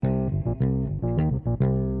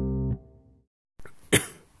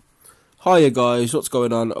Hiya guys, what's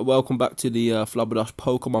going on? Welcome back to the Flobadosh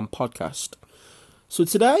Pokemon podcast. So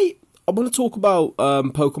today, I want to talk about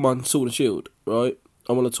Pokemon Sword and Shield, right?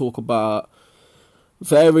 I want to talk about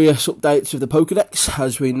various updates of the Pokedex,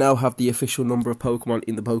 as we now have the official number of Pokemon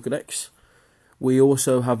in the Pokedex. We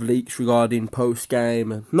also have leaks regarding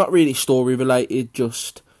post-game, not really story related,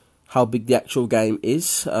 just how big the actual game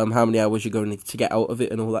is, how many hours you're going to get out of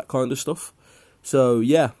it and all that kind of stuff. So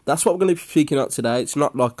yeah, that's what we're going to be speaking about today. It's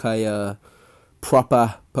not like a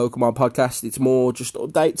proper Pokemon podcast. It's more just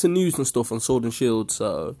updates and news and stuff on Sword and Shield.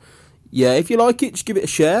 So yeah, if you like it, just give it a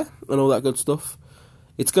share and all that good stuff.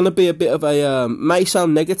 It's going to be a bit of a, may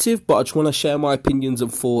sound negative, but I just want to share my opinions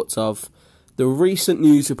and thoughts of the recent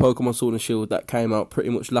news of Pokemon Sword and Shield that came out pretty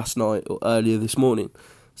much last night or earlier this morning.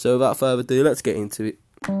 So without further ado, let's get into it.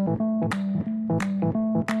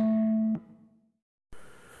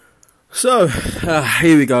 So,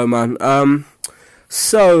 here we go, man.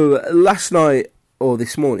 So, last night, or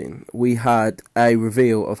this morning, we had a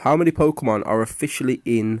reveal of how many Pokemon are officially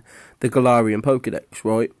in the Galarian Pokedex,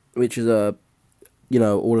 right? Which is,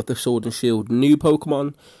 all of the Sword and Shield new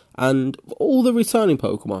Pokemon, and all the returning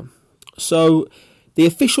Pokemon. So, the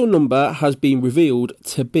official number has been revealed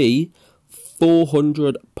to be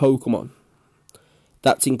 400 Pokemon.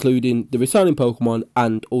 That's including the returning Pokemon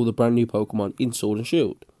and all the brand new Pokemon in Sword and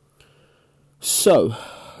Shield. So,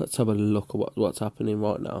 let's have a look at what's happening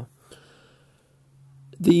right now.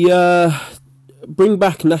 The Bring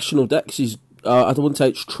Back National Dex is, I wouldn't say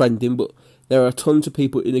it's trending, but there are tons of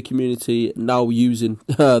people in the community now using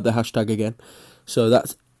the hashtag again. So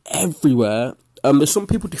that's everywhere. There's some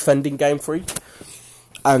people defending Game Freak,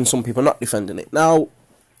 and some people not defending it. Now,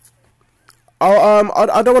 I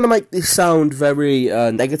don't want to make this sound very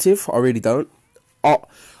negative. I really don't.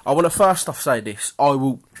 I want to first off say this. I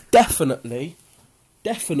will definitely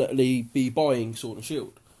be buying Sword and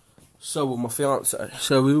Shield. So will my fiance.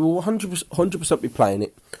 So we will 100% be playing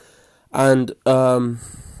it. And I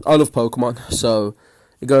love Pokemon, so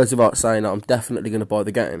it goes without saying that I'm definitely going to buy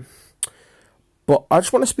the game. But I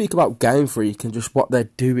just want to speak about Game Freak and just what they're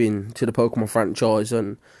doing to the Pokemon franchise,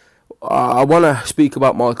 and I want to speak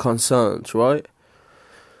about my concerns, right?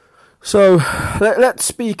 So let's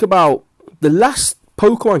speak about the last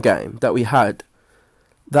Pokemon game that we had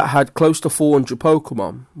that had close to 400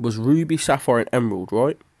 Pokemon was Ruby, Sapphire and Emerald,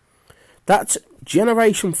 right? That's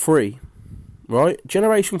Generation 3, right?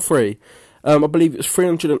 Generation 3. I believe it was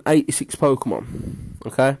 386 Pokemon,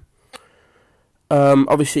 okay?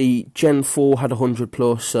 Obviously, Gen 4 had 100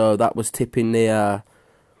 plus, so that was tipping near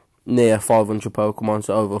 500 Pokemon,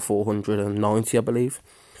 so over 490, I believe.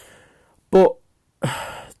 But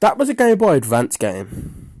that was a Game Boy Advance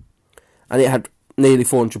game, and it had nearly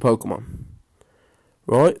 400 Pokemon.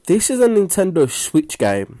 Right, this is a Nintendo Switch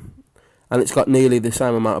game, and it's got nearly the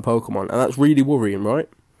same amount of Pokemon, and that's really worrying, right?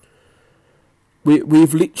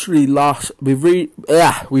 We've literally lost over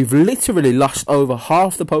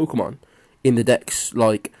half the Pokemon in the Dex.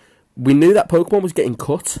 Like, we knew that Pokemon was getting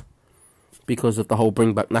cut because of the whole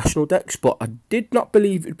Bring Back National Dex, but I did not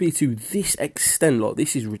believe it'd be to this extent. Like,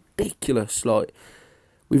 this is ridiculous. Like,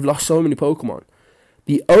 we've lost so many Pokemon.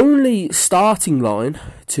 The only starting line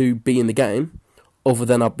to be in the game, other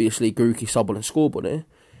than obviously Grookey, Sobble and Scorbunny,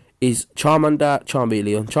 is Charmander,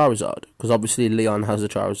 Charmeleon, and Charizard, because obviously Leon has a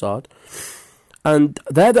Charizard. And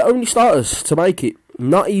they're the only starters to make it.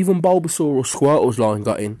 Not even Bulbasaur or Squirtle's line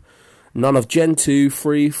got in. None of Gen 2,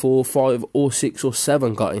 3, 4, 5, or 6, or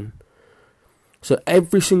 7 got in. So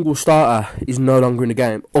every single starter is no longer in the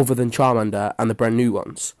game, other than Charmander and the brand new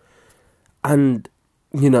ones. And,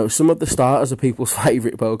 some of the starters are people's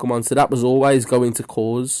favourite Pokemon, so that was always going to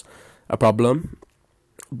cause a problem.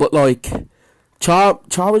 But, like,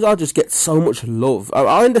 Charizard just gets so much love.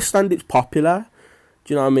 I understand it's popular.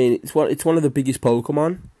 Do you know what I mean? It's one of the biggest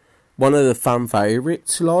Pokemon. One of the fan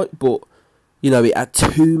favourites, like. But, it had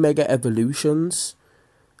 2 Mega Evolutions.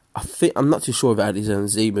 I'm not too sure if it had his own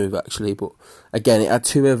Z move, actually. But, again, it had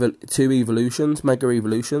two evolutions, Mega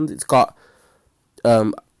Evolutions. It's got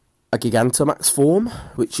a Gigantamax form,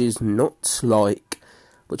 which is nuts, like.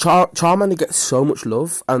 But Charmander gets so much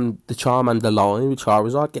love, and the Charmander line with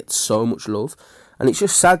Charizard gets so much love. And it's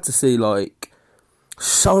just sad to see, like,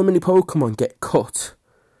 so many Pokemon get cut.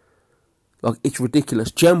 Like, it's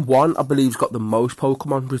ridiculous. Gen 1, I believe, has got the most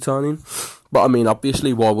Pokemon returning. But, I mean,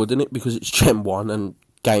 obviously, why wouldn't it? Because it's Gen 1, and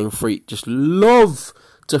Game Freak just love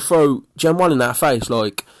to throw Gen 1 in our face.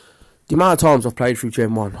 Like, the amount of times I've played through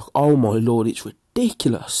Gen 1, like, oh my lord, it's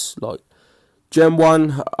ridiculous. Like, Gen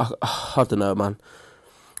 1, I don't know, man.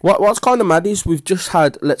 What's kind of mad is we've just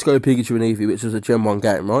had Let's Go Pikachu and Eevee, which was a Gen 1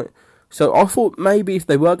 game, right? So I thought maybe if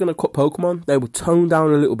they were going to cut Pokemon, they would tone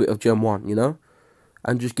down a little bit of Gen 1, you know?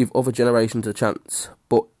 And just give other generations a chance.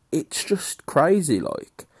 But it's just crazy,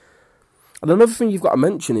 like. And another thing you've got to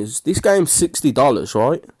mention is, this game's $60,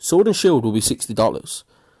 right? Sword and Shield will be $60.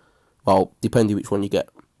 Well, depending which one you get.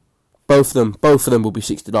 Both of them will be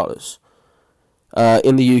 $60.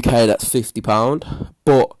 In the UK, that's £50.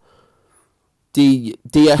 But the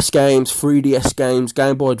DS games, 3DS games,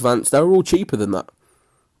 Game Boy Advance, they were all cheaper than that.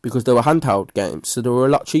 Because they were handheld games, so they were a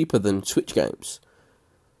lot cheaper than Switch games.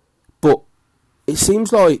 But it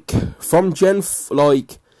seems like from Gen 4,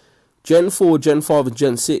 Gen 5 and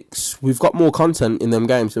Gen 6, we've got more content in them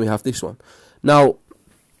games than we have this one. Now,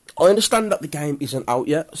 I understand that the game isn't out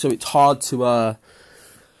yet, so it's hard to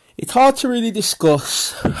really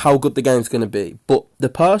discuss how good the game's going to be. But the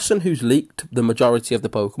person who's leaked the majority of the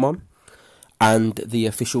Pokemon and the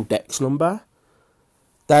official Dex number,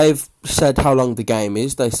 they've said how long the game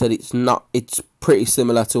is. They said it's pretty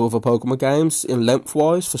similar to other Pokemon games in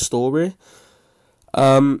length-wise for story.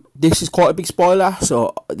 This is quite a big spoiler,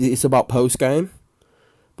 so it's about post-game.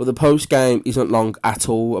 But the post-game isn't long at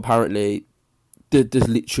all, apparently. There's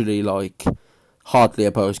literally, like, hardly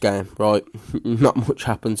a post-game, right? Not much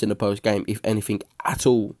happens in the post-game, if anything at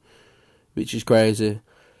all, which is crazy.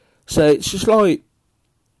 So it's just like,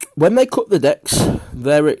 when they cut the decks,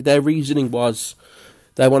 their reasoning was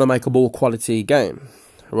they want to make a more quality game,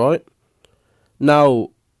 right? Now,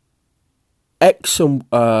 X and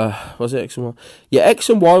was it X and Y? Yeah, X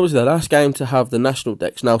and Y was the last game to have the national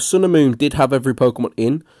decks. Now, Sun and Moon did have every Pokemon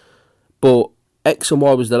in, but X and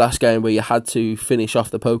Y was the last game where you had to finish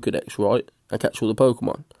off the Pokédex, right, and catch all the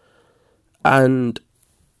Pokemon. And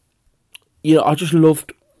you know, I just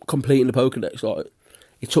loved completing the Pokédex. Like,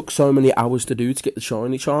 it took so many hours to do to get the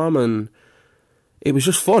shiny charm, and it was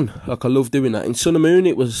just fun. Like, I loved doing that. In Sun and Moon,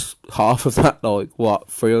 it was half of that, like,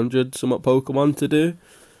 what, 300 somewhat Pokemon to do?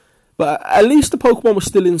 But at least the Pokemon were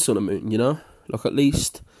still in Sun and Moon, you know? Like, at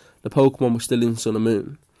least the Pokemon were still in Sun and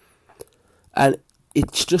Moon. And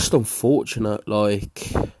it's just unfortunate,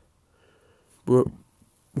 like,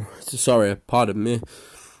 sorry, pardon me.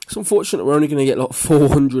 It's unfortunate we're only going to get, like,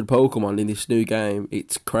 400 Pokemon in this new game.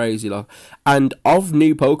 It's crazy, like. And of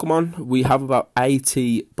new Pokemon, we have about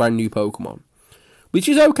 80 brand new Pokemon. Which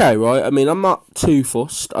is okay, right? I mean, I'm not too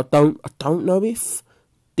fussed. I don't know if...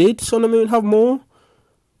 Did Sun and Moon have more?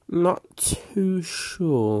 Not too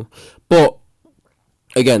sure. But,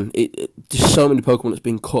 again, there's so many Pokemon that's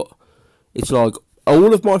been cut. It's like,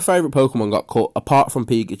 all of my favourite Pokemon got cut, apart from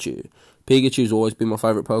Pikachu. Pikachu's always been my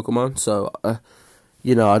favourite Pokemon, so,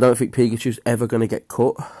 you know, I don't think Pikachu's ever going to get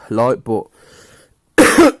cut. Like, but...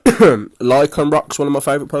 Lycanroc's one of my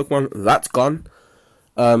favourite Pokemon. That's gone.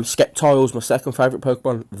 Sceptile's my second favourite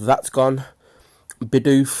Pokemon. That's gone.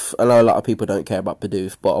 Bidoof. I know a lot of people don't care about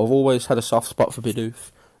Bidoof, but I've always had a soft spot for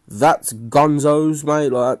Bidoof. That's gonzos,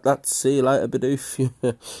 mate. Like, that's, see you later,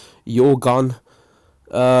 Bidoof. You're gone.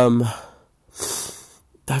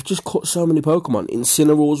 They've just cut so many Pokemon.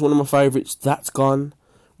 Incineroar's one of my favourites. That's gone.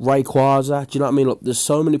 Rayquaza. Do you know what I mean? Look, there's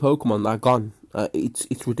so many Pokemon that are gone.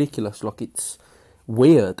 It's ridiculous. Like, it's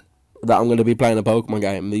weird that I'm going to be playing a Pokemon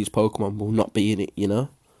game and these Pokemon will not be in it, you know?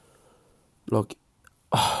 Like,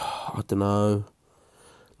 I don't know.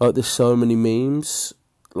 Like, there's so many memes.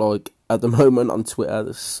 Like, at the moment on Twitter,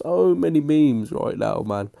 there's so many memes right now,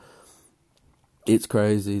 man. It's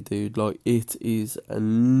crazy, dude. Like, it is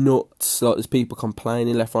nuts. Like, there's people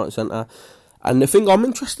complaining left, right, and centre. And the thing I'm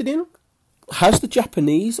interested in, has the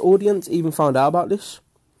Japanese audience even found out about this?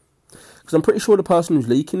 Because I'm pretty sure the person who's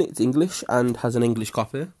leaking it's English and has an English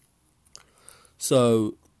copy.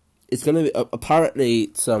 So it's going to be,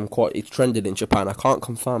 apparently it's trended in Japan. I can't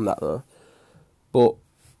confirm that though. But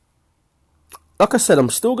like I said, I'm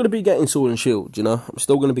still going to be getting Sword and Shield, you know? I'm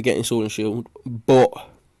still going to be getting Sword and Shield, but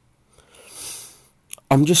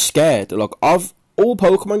I'm just scared. Like, all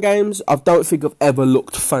Pokemon games, I don't think I've ever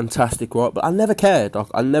looked fantastic, right? But I never cared. Like,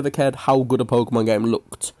 I never cared how good a Pokemon game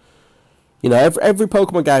looked. You know, every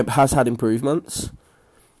Pokemon game has had improvements,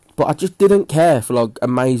 but I just didn't care for, like,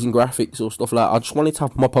 amazing graphics or stuff like that. I just wanted to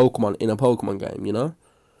have my Pokemon in a Pokemon game, you know?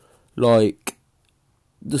 Like,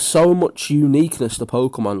 there's so much uniqueness to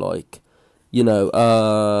Pokemon, like, you know,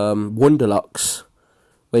 Wonderlocks,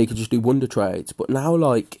 where you could just do Wonder Trades. But now,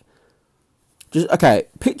 like, just, okay,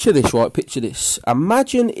 picture this, right? Picture this.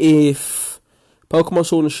 Imagine if Pokemon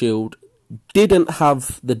Sword and Shield didn't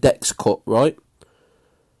have the Dex cut, right?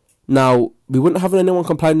 Now, we wouldn't have anyone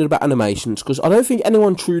complaining about animations, because I don't think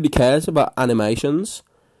anyone truly cares about animations.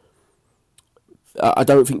 I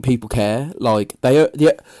don't think people care. Like, a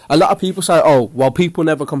lot of people say, oh, well, people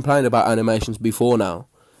never complained about animations before now.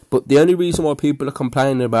 But the only reason why people are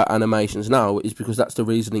complaining about animations now is because that's the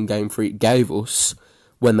reasoning Game Freak gave us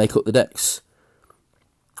when they cut the decks.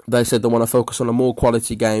 They said they want to focus on a more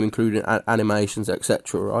quality game, including animations,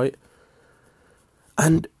 etc., right?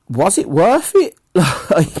 And was it worth it?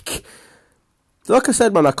 Like I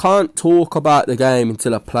said, man, I can't talk about the game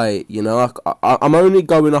until I play it, you know? I'm only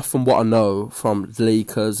going off from what I know from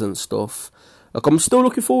leakers and stuff. Like, I'm still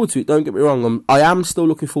looking forward to it, don't get me wrong. I am still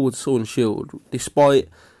looking forward to Sword and Shield, despite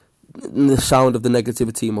the sound of the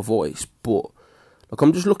negativity in my voice. But, like,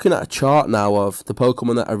 I'm just looking at a chart now of the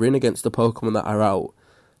Pokemon that are in against the Pokemon that are out.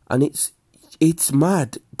 And it's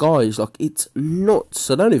mad, guys. Like, it's nuts.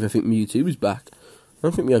 I don't even think Mewtwo is back. I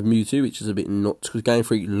don't think we have Mewtwo, which is a bit nuts, because Game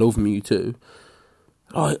Freak love Mewtwo.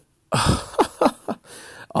 I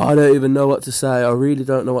don't even know what to say. I really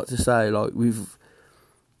don't know what to say. Like, we've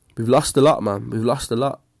lost a lot, man. We've lost a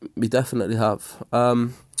lot. We definitely have.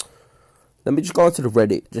 Let me just go onto the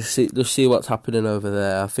Reddit, just see what's happening over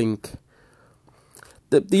there. I think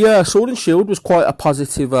the Sword and Shield was quite a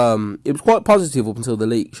positive. It was quite positive up until the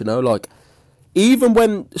leaks, you know. Like, even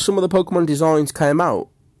when some of the Pokemon designs came out,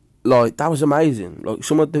 like, that was amazing. Like,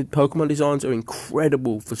 some of the Pokemon designs are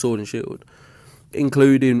incredible for Sword and Shield,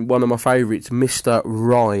 including one of my favourites, Mr.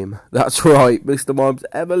 Rhyme. That's right, Mr. Rhyme's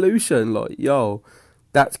evolution. Like, yo,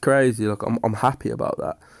 that's crazy. Like, I'm happy about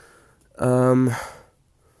that.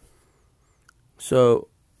 So,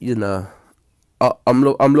 you know,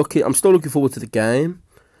 I'm still looking forward to the game,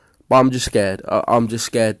 but I'm just scared. I'm just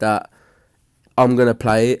scared that I'm gonna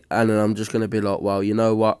play it and then I'm just gonna be like, well, you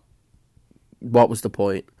know what? What was the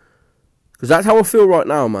point? Because that's how I feel right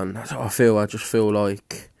now, man. That's how I feel. I just feel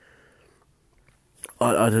like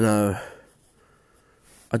I don't know.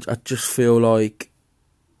 I just feel like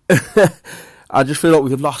I just feel like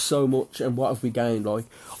we've lost so much, and what have we gained? Like,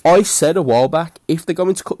 I said a while back, if they're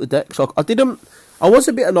going to cut the decks, like, I was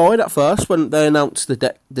a bit annoyed at first when they announced the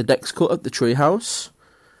decks cut at the treehouse,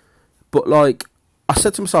 but, like, I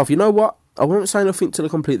said to myself, you know what? I won't say nothing till I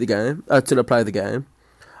complete the game, till I play the game,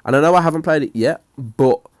 and I know I haven't played it yet,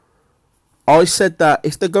 but I said that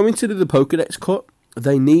if they're going to do the Pokédex cut,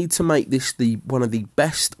 they need to make this one of the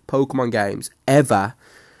best Pokemon games ever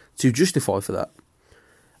to justify for that.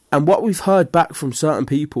 And what we've heard back from certain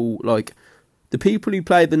people, like, the people who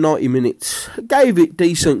played the 90 minutes gave it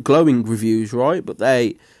decent glowing reviews, right? But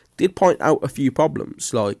they did point out a few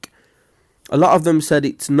problems. Like, a lot of them said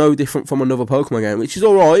it's no different from another Pokemon game, which is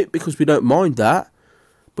alright, because we don't mind that.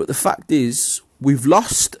 But the fact is, we've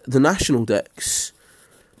lost the national decks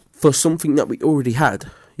for something that we already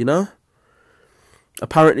had, you know?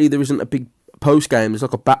 Apparently there isn't a big post-game, there's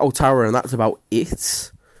like a battle tower, and that's about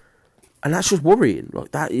it. And that's just worrying.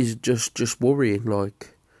 Like, that is just worrying.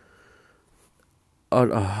 Like, I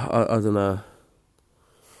don't know.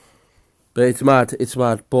 But it's mad. It's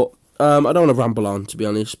mad. But I don't want to ramble on, to be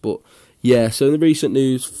honest. But yeah, so in the recent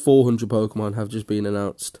news, 400 Pokemon have just been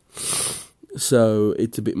announced. So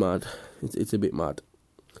it's a bit mad. It's a bit mad.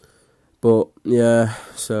 But yeah,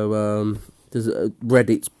 so there's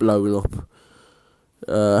Reddit's blowing up.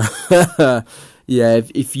 Yeah,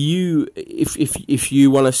 if you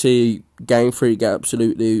want to see Game Freak get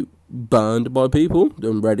absolutely burned by people,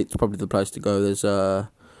 then Reddit's probably the place to go. There's oh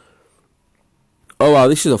wow,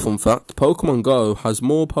 this is a fun fact. Pokemon Go has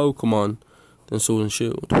more Pokemon than Sword and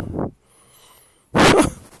Shield.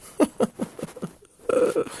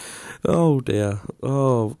 Oh dear.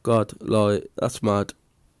 Oh god, like, that's mad.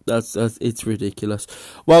 That's it's ridiculous.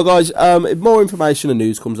 Well, guys, if more information and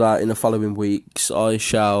news comes out in the following weeks, I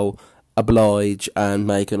shall oblige and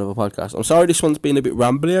make another podcast. I'm sorry this one's been a bit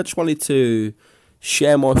rambly. I just wanted to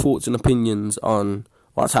share my thoughts and opinions on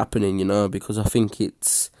what's happening, you know, because I think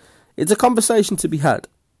it's a conversation to be had,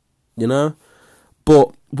 you know.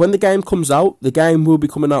 But when the game comes out, the game will be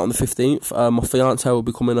coming out on the 15th. My fiance will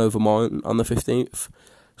be coming over mine on the 15th,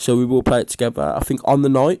 so we will play it together. I think on the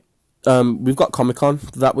night, we've got Comic-Con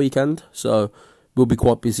that weekend, so we'll be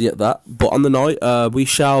quite busy at that. But on the night, we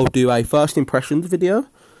shall do a first impressions video.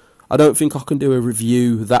 I don't think I can do a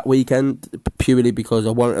review that weekend, purely because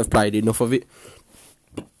I won't have played enough of it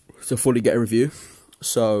to fully get a review.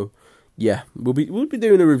 So yeah, we'll be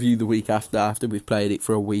doing a review the week after we've played it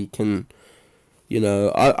for a week, and you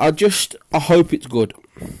know, I hope it's good,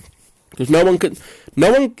 because the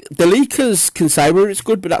leakers can say whether it's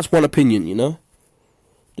good, but that's one opinion, you know.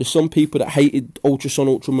 There's some people that hated Ultra Sun,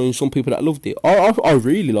 Ultra Moon, some people that loved it. I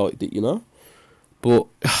really liked it, you know, but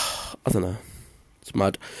I don't know. It's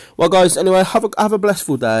mad. Well, guys, anyway, have a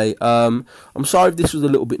blissful day. I'm sorry if this was a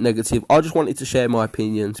little bit negative. I just wanted to share my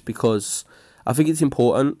opinions because I think it's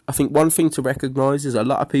important. I think one thing to recognise is a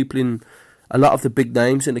lot of people in a lot of the big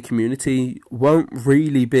names in the community won't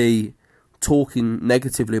really be talking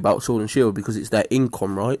negatively about Sword and Shield because it's their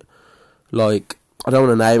income, right? Like, I don't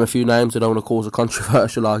want to name a few names, I don't want to cause a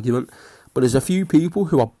controversial argument, but there's a few people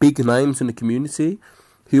who are big names in the community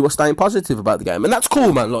who are staying positive about the game, and that's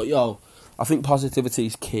cool, man. Like, yo, I think positivity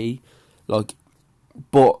is key. Like,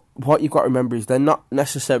 but what you've got to remember is they're not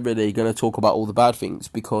necessarily going to talk about all the bad things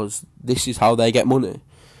because this is how they get money.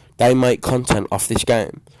 They make content off this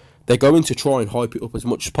game. They're going to try and hype it up as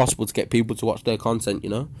much as possible to get people to watch their content, you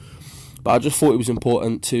know? But I just thought it was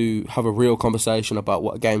important to have a real conversation about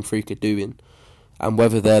what Game Freak are doing and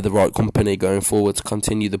whether they're the right company going forward to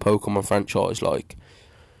continue the Pokemon franchise. Like,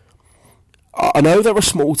 I know they're a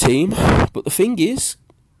small team, but the thing is,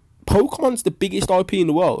 Pokemon's the biggest IP in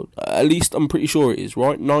the world. At least I'm pretty sure it is,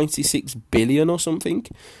 right? 96 billion or something.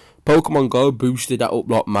 Pokemon Go boosted that up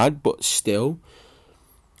like mad, but still.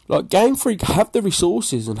 Like, Game Freak have the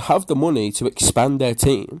resources and have the money to expand their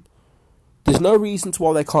team. There's no reason to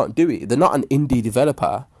why they can't do it. They're not an indie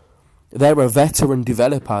developer. They're a veteran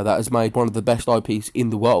developer that has made one of the best IPs in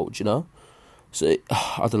the world, you know? So,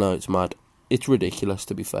 I don't know, it's mad. It's ridiculous,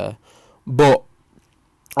 to be fair. But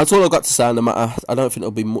that's all I've got to say, no matter. I don't think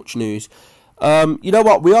there'll be much news. You know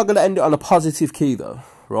what? We are going to end it on a positive key, though,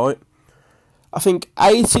 right? I think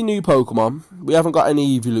 80 new Pokemon. We haven't got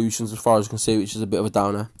any evolutions as far as I can see, which is a bit of a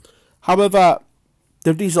downer. However,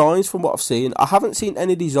 the designs from what I've seen, I haven't seen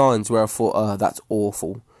any designs where I thought, that's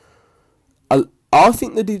awful. I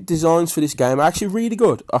think the designs for this game are actually really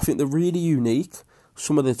good. I think they're really unique.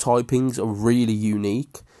 Some of the typings are really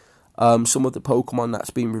unique. Some of the Pokemon that's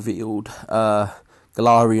been revealed,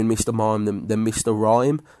 Galarian, Mr. Mime, the Mr.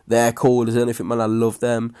 Rhyme, they're cool as anything, man. I love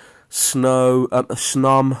them. A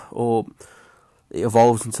Snom, or it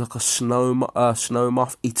evolves into like a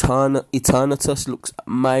Snowmoth. Eternatus looks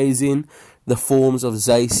amazing. The forms of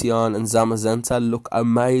Zacian and Zamazenta look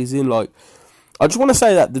amazing. Like, I just want to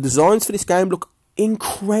say that the designs for this game look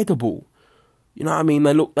incredible. You know what I mean?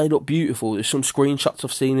 They look beautiful. There's some screenshots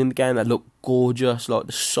I've seen in the game that look gorgeous. Like,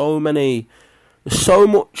 there's so much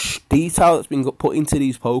detail that's been put into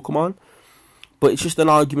these Pokemon. But it's just an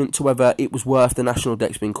argument to whether it was worth the national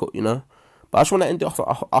dex being cut, you know? But I just want to end it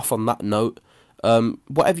off on that note.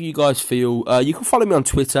 Whatever you guys feel, you can follow me on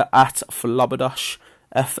Twitter at Flobadosh,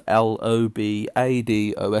 Flobadosh.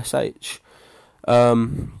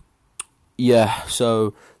 Yeah,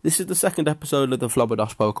 so this is the second episode of the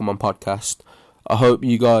Flobadosh Pokemon podcast. I hope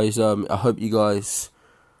you guys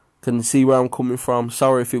can see where I'm coming from.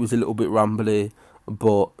 Sorry if it was a little bit rambly,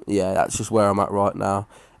 but yeah, that's just where I'm at right now.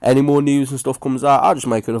 Any more news and stuff comes out, I'll just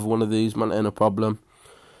make another one of these, man, ain't a problem.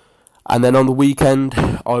 And then on the weekend,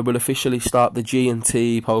 I will officially start the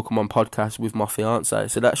G&T Pokemon podcast with my fiance,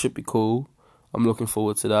 so that should be cool. I'm looking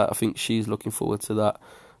forward to that. I think she's looking forward to that.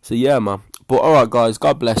 So yeah, man. But alright, guys,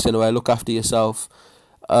 God bless anyway. Look after yourself.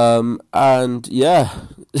 And yeah,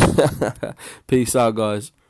 peace out, guys.